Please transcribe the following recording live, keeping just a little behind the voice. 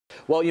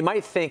Well, you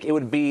might think it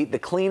would be the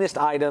cleanest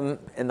item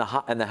in the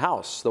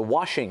house, the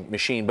washing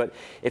machine. But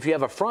if you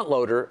have a front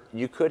loader,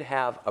 you could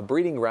have a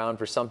breeding ground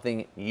for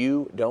something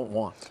you don't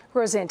want.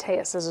 Roseanne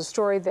Tellez has a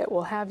story that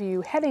will have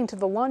you heading to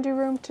the laundry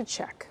room to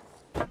check.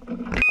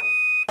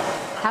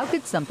 How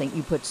could something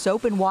you put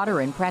soap and water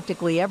in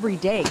practically every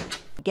day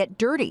get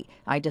dirty?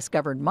 I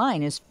discovered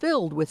mine is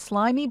filled with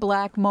slimy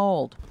black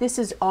mold. This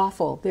is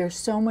awful. There's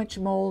so much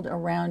mold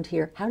around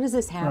here. How does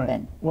this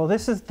happen? Right. Well,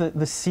 this is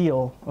the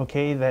seal,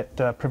 okay,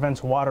 that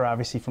prevents water,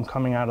 obviously, from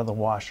coming out of the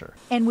washer.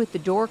 And with the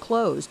door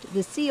closed,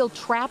 the seal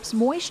traps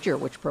moisture,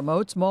 which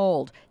promotes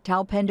mold.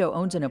 Tal Pendo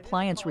owns an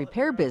appliance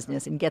repair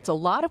business and gets a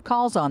lot of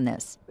calls on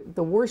this.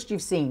 The worst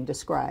you've seen,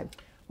 describe.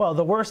 Well,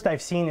 the worst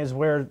I've seen is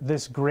where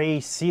this gray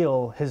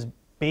seal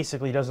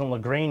basically doesn't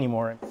look gray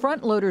anymore.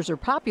 Front loaders are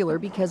popular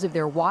because of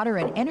their water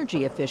and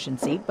energy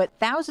efficiency, but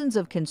thousands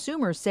of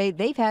consumers say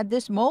they've had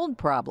this mold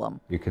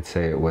problem. You could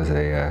say it was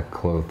a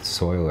clothes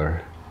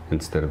soiler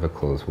instead of a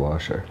clothes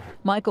washer.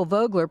 Michael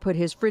Vogler put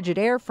his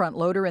Frigidaire front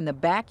loader in the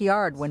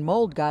backyard when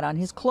mold got on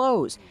his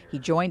clothes. He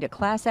joined a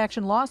class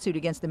action lawsuit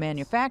against the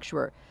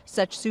manufacturer.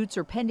 Such suits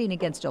are pending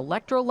against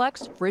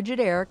Electrolux,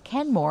 Frigidaire,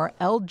 Kenmore,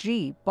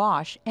 LG,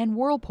 Bosch, and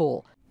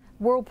Whirlpool.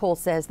 Whirlpool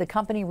says the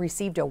company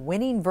received a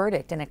winning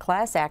verdict in a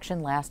class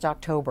action last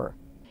October.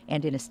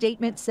 And in a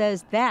statement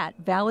says that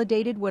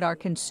validated what our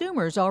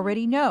consumers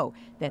already know,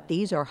 that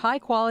these are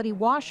high-quality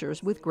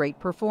washers with great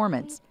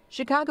performance.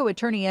 Chicago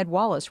attorney Ed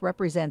Wallace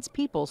represents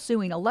people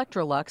suing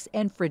Electrolux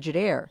and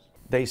Frigidaire.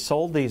 They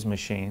sold these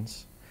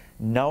machines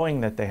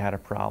knowing that they had a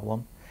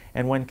problem,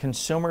 and when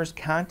consumers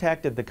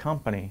contacted the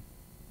company,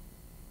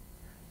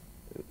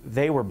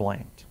 they were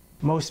blamed.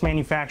 Most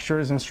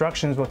manufacturers'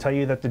 instructions will tell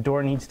you that the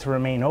door needs to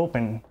remain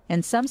open.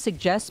 And some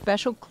suggest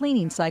special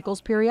cleaning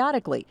cycles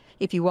periodically.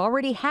 If you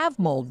already have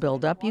mold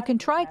buildup, you can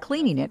try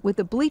cleaning it with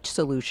a bleach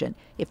solution.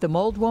 If the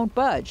mold won't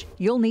budge,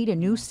 you'll need a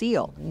new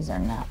seal. These are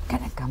not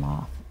going to come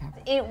off.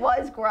 It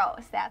was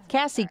gross.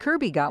 Cassie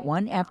Kirby got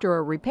one after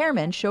a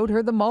repairman showed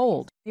her the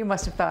mold. You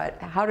must have thought,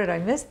 how did I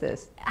miss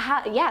this?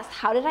 Yes,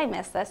 how did I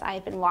miss this?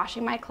 I've been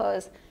washing my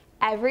clothes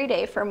every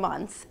day for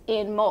months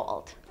in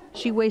mold.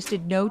 She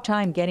wasted no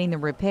time getting the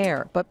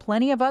repair, but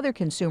plenty of other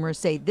consumers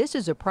say this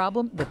is a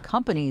problem the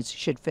companies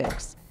should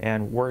fix.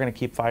 And we're going to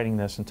keep fighting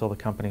this until the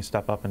companies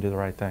step up and do the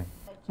right thing.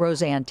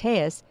 Roseanne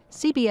Tellez,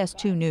 CBS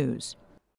 2 News.